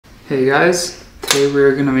Hey guys, today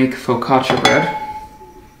we're gonna make focaccia bread.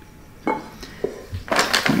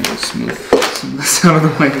 Let me just move some of this out of the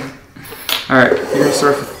way. Alright, you're gonna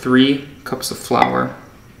start with 3 cups of flour.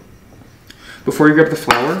 Before you grab the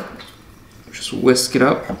flour, just whisk it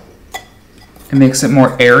up. It makes it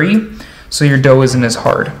more airy, so your dough isn't as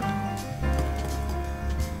hard.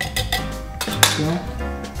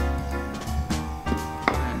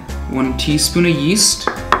 1 teaspoon of yeast.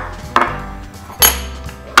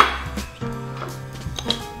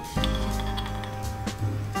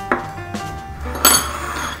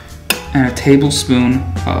 And a tablespoon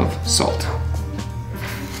of salt.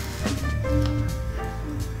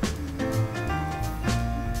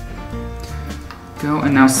 Go,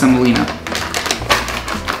 and now semolina.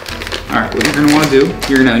 Alright, what you're gonna wanna do,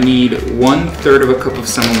 you're gonna need 1/3 of a cup of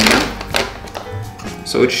semolina.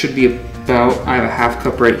 So it should be about, I have a half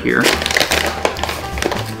cup right here.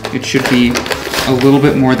 It should be a little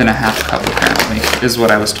bit more than a half cup apparently, is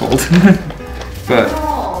what I was told. But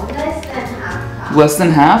no, less than half cup. Less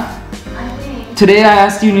than half? I think. Today I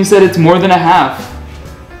asked you and you said it's more than a half.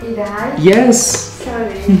 Did I? Yes.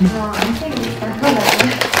 Sorry, no, I think it's not. Hold on.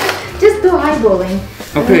 Just do eyeballing.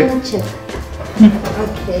 Okay. I'm gonna check.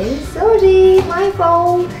 Okay, sorry, my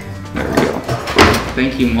fault. There we go.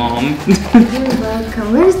 Thank you, Mom. You're welcome.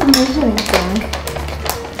 Where's the measuring thing?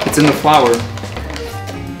 It's in the flour.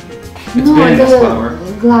 It's No, been in the this flour.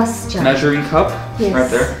 glass jar. Measuring cup? Yes. Right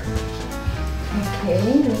there. Okay,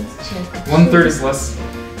 let's check. 1/3 is less.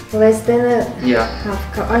 Less than a Yeah. half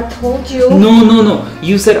cup. I told you. No.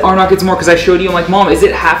 You said Arnak it's more because I showed you. I'm like, Mom, is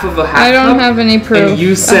it half of a half cup? I don't have any proof. And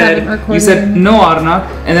you said no Arnak,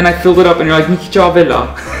 and then I filled it up, and you're like, Miki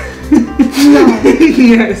Chavela. No.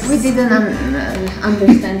 Yes. We didn't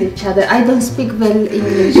understand each other. I don't speak well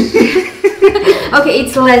English. Okay,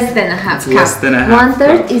 it's less than a half cup. Less than a half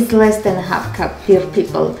 1/3 cup. is less than a half cup, dear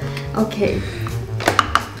people. Okay.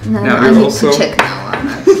 Now I you're need also... to check now.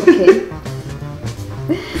 Okay.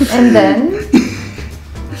 And then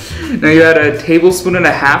Now you add a tablespoon and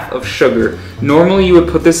a half of sugar. Normally you would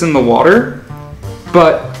put this in the water,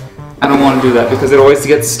 but I don't want to do that because it always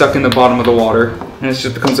gets stuck in the bottom of the water, and it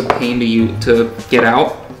just becomes a pain to you to get out.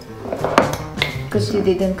 because you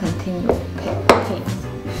didn't continue paying.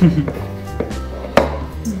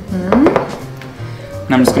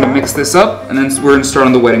 And I'm just gonna mix this up, and then we're gonna start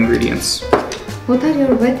on the wet ingredients. What are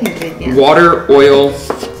your wet ingredients? Water, oil,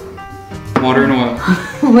 water and oil.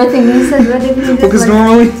 Wet ingredients. Because like,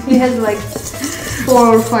 normally, he has like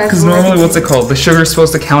 4 or 5. because normally, what's it called? The sugar is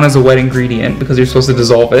supposed to count as a wet ingredient because you're supposed to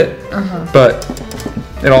dissolve it, but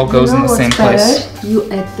it all goes in the same place.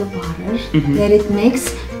 You add the water, let it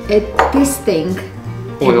mix. Add this thing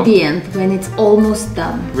Oil. at the end when it's almost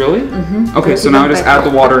done. Really? Okay, so now I just add the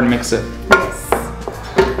water and mix it. Yes.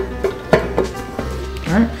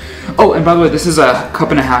 Alright. Oh, and by the way, this is a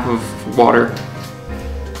cup and a half of water.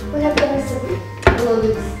 We have the recipe. We'll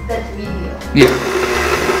use that video. Yeah.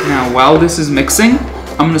 Now, while this is mixing,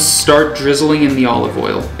 I'm gonna start drizzling in the olive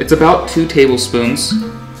oil. It's about 2 tablespoons,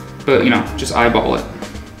 but you know, just eyeball it.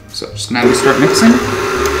 So just now we start mixing.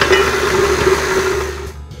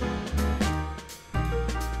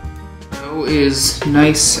 Dough is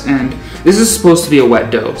nice, and this is supposed to be a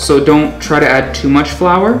wet dough, so don't try to add too much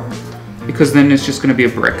flour, because then it's just gonna be a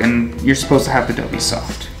brick, and you're supposed to have the dough be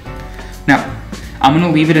soft. Now, I'm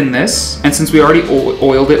gonna leave it in this, and since we already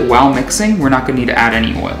oiled it while mixing, we're not gonna need to add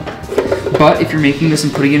any oil. But if you're making this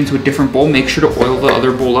and putting it into a different bowl, make sure to oil the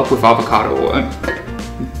other bowl up with avocado oil.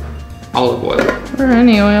 Olive oil. Or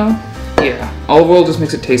any oil. Yeah, olive oil just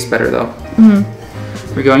makes it taste better though.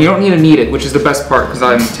 There we go, and you don't need to knead it, which is the best part because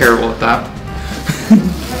I'm terrible at that.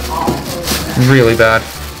 Really bad.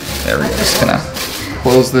 There we go, just gonna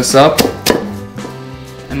close this up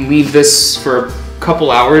and leave this for a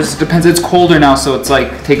couple hours. Depends, it's colder now, so it's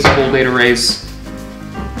like, it takes a whole day to raise.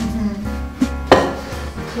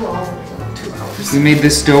 2 hours. 2 hours. We made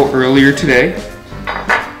this dough earlier today.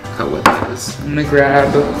 Look how wet that is. I'm gonna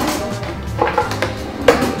grab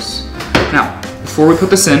this. Now, before we put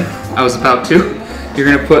this in, I was about to, you're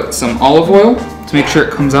gonna put some olive oil to make sure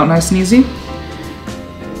it comes out nice and easy.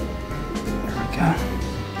 There we go.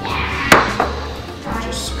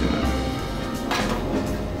 Just gonna...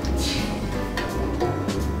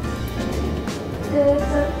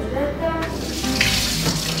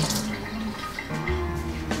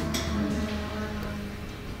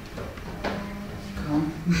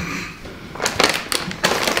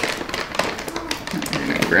 I'm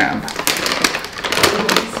gonna grab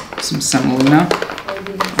some semolina.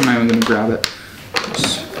 I'm not even gonna grab it.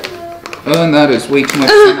 Oh, and that is way too much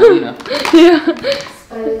semolina. Yeah.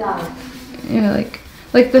 Spread it out. Yeah, like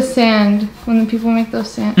Like the sand, when the people make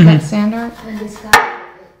those sand, Mhm. that sand art. And this guy,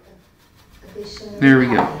 additional. There we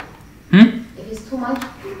go. If it's too much,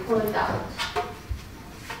 pull it out.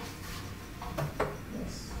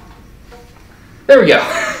 Yes. There we go.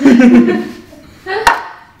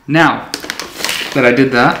 Now that I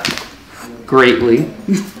did that greatly,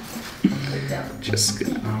 just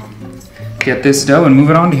gonna get this dough and move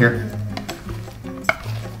it onto here.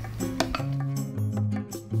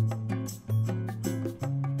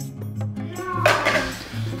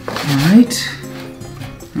 Alright,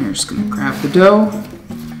 I'm just gonna grab the dough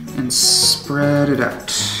and spread it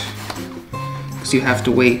out. Because you have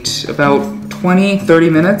to wait about 20-30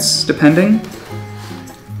 minutes, depending,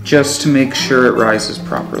 just to make sure it rises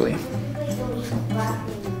properly.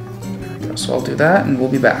 So I'll do that and we'll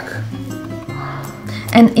be back.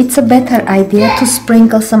 And it's a better idea to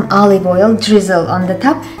sprinkle some olive oil, drizzle on the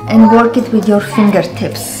top, and work it with your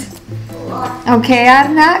fingertips. Okay,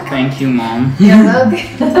 Arnak? Thank you, Mom. You're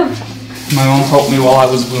welcome. My mom helped me while I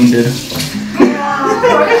was wounded.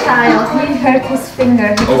 Poor child, he hurt his finger.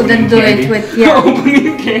 He couldn't do it with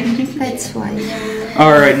Opening candy. That's why.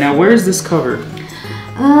 Alright, now where is this covered?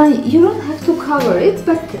 You don't have to cover it,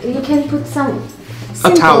 but you can put some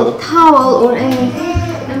towel. towel or anything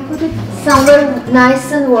and put it somewhere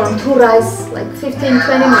nice and warm to rise like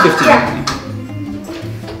 15-20 minutes. 15. Yeah.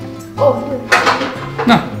 Oh,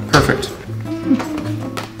 No, perfect.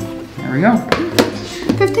 There we go.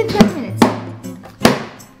 15-20 minutes.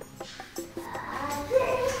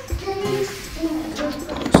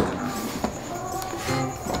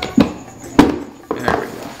 There we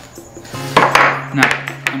go. Now,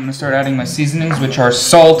 I'm gonna start adding my seasonings, which are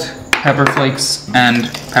salt, pepper flakes,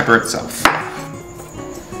 and pepper itself.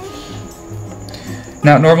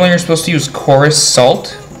 Now, normally you're supposed to use chorus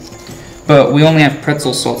salt, but we only have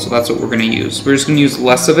pretzel salt, so that's what we're gonna use. We're just gonna use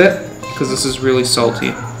less of it, because this is really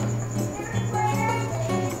salty.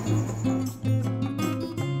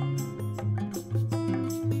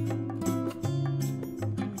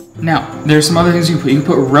 Now, there's some other things you can put. You can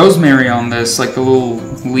put rosemary on this, like the little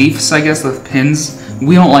leaves, I guess, the pins.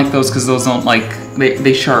 We don't like those because those don't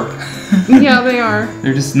they sharp. Yeah, they are.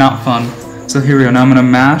 They're just not fun. So here we go. Now I'm gonna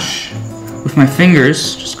mash with my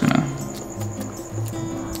fingers. Just gonna.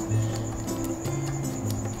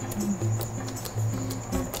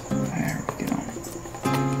 There we go.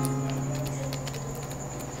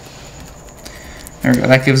 There we go.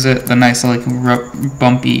 That gives it the nice, like,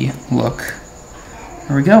 bumpy look.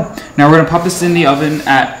 There we go. Now we're gonna pop this in the oven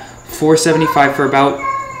at 475 for about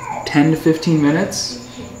 10 to 15 minutes.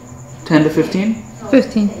 10 to 15?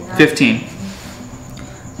 15. 15.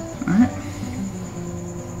 Alright.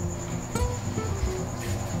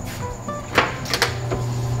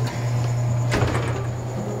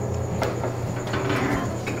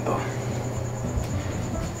 Go.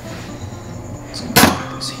 So I'm gonna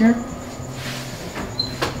put this here.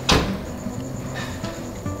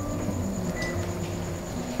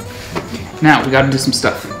 Now we gotta do some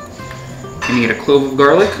stuff. Gonna get a clove of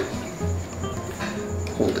garlic.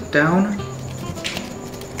 Hold it down.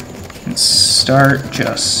 And start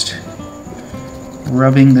just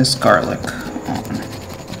rubbing this garlic on.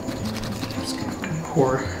 Just gonna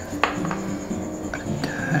pour a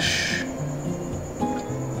dash.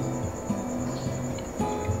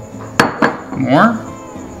 More?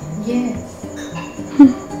 Yes.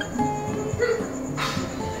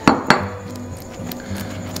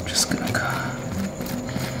 Just gonna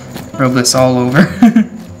rub this all over.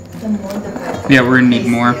 The more the better. Yeah, we're gonna need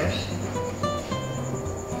more.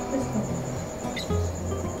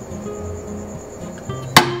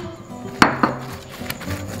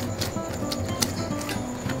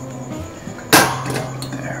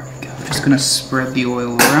 There we go. Just gonna spread the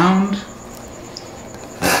oil around.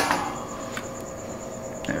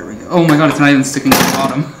 There we go. Oh my god, it's not even sticking to the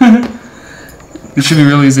bottom. It should be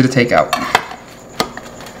really easy to take out.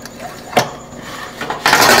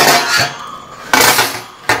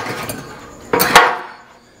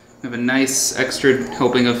 We have a nice extra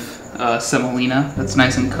helping of semolina that's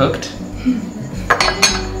nice and cooked.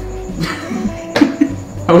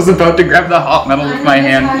 I was about to grab the hot metal with my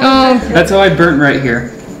hand. Oh, That's how I burnt right here.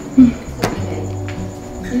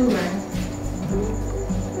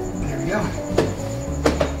 There we go.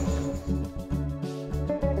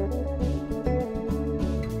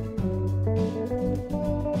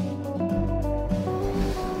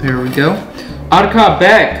 There we go. Arka,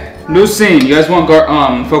 back. New scene. You guys want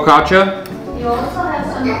focaccia? You also have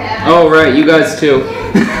some pear. Oh right, you guys too.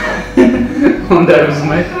 On that was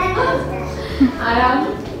my.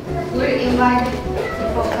 We're invited to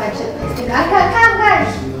Focaccia tasting. Come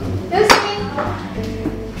guys. Lucy.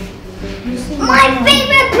 My favorite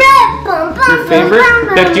Your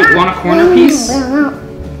favorite? That you want a corner piece?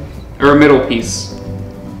 Or a middle piece?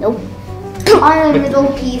 Nope. On a middle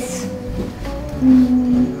piece.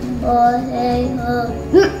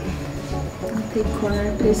 Take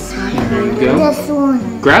corner piece. There you go. This one.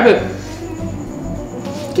 Grab it.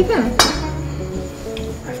 Give him.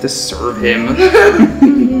 I have to serve him.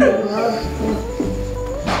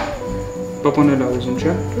 $1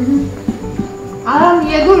 uncha.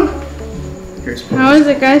 Here's How is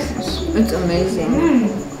it, guys? It's amazing.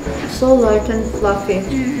 So light and fluffy.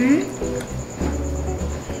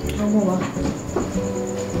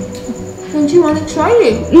 Don't you want to try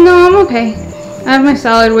it? No, I'm okay. I have my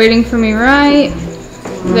salad waiting for me right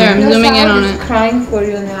there. I'm zooming in on it. Crying for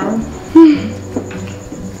you now.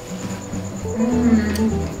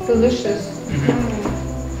 Delicious.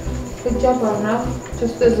 Good job, Arnak.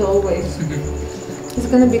 Just as always. He's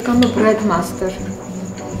gonna become a bread master.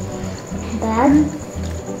 Bad.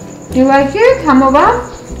 Do you like it, Hamova?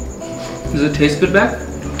 Does it taste good back?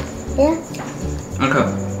 Yeah. Okay.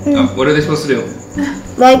 Oh, what are they supposed to do?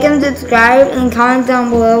 Like and subscribe and comment down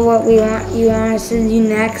below what you want us to do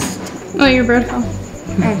next. Oh, your bird fell.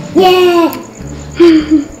 Yeah.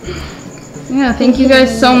 Yeah, thank you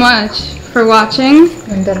guys so much for watching.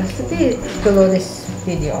 And the recipe is below this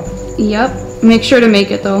video. Yep. Make sure to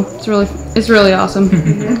make it though. It's really awesome.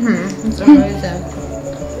 It's amazing.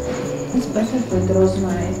 It's perfect with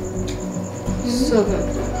rosemary. So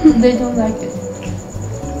good. They don't like it.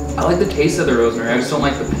 I like the taste of the rosemary. I just don't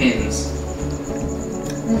like the pins.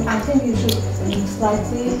 I think you should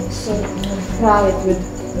slightly fry it with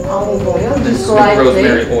olive oil, just slightly,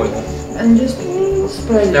 Rosemary oil. and just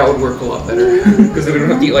spread it. That would work a lot better because then we don't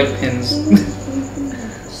have to eat like pins.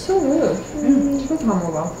 So good. Good,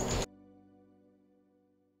 Hamova.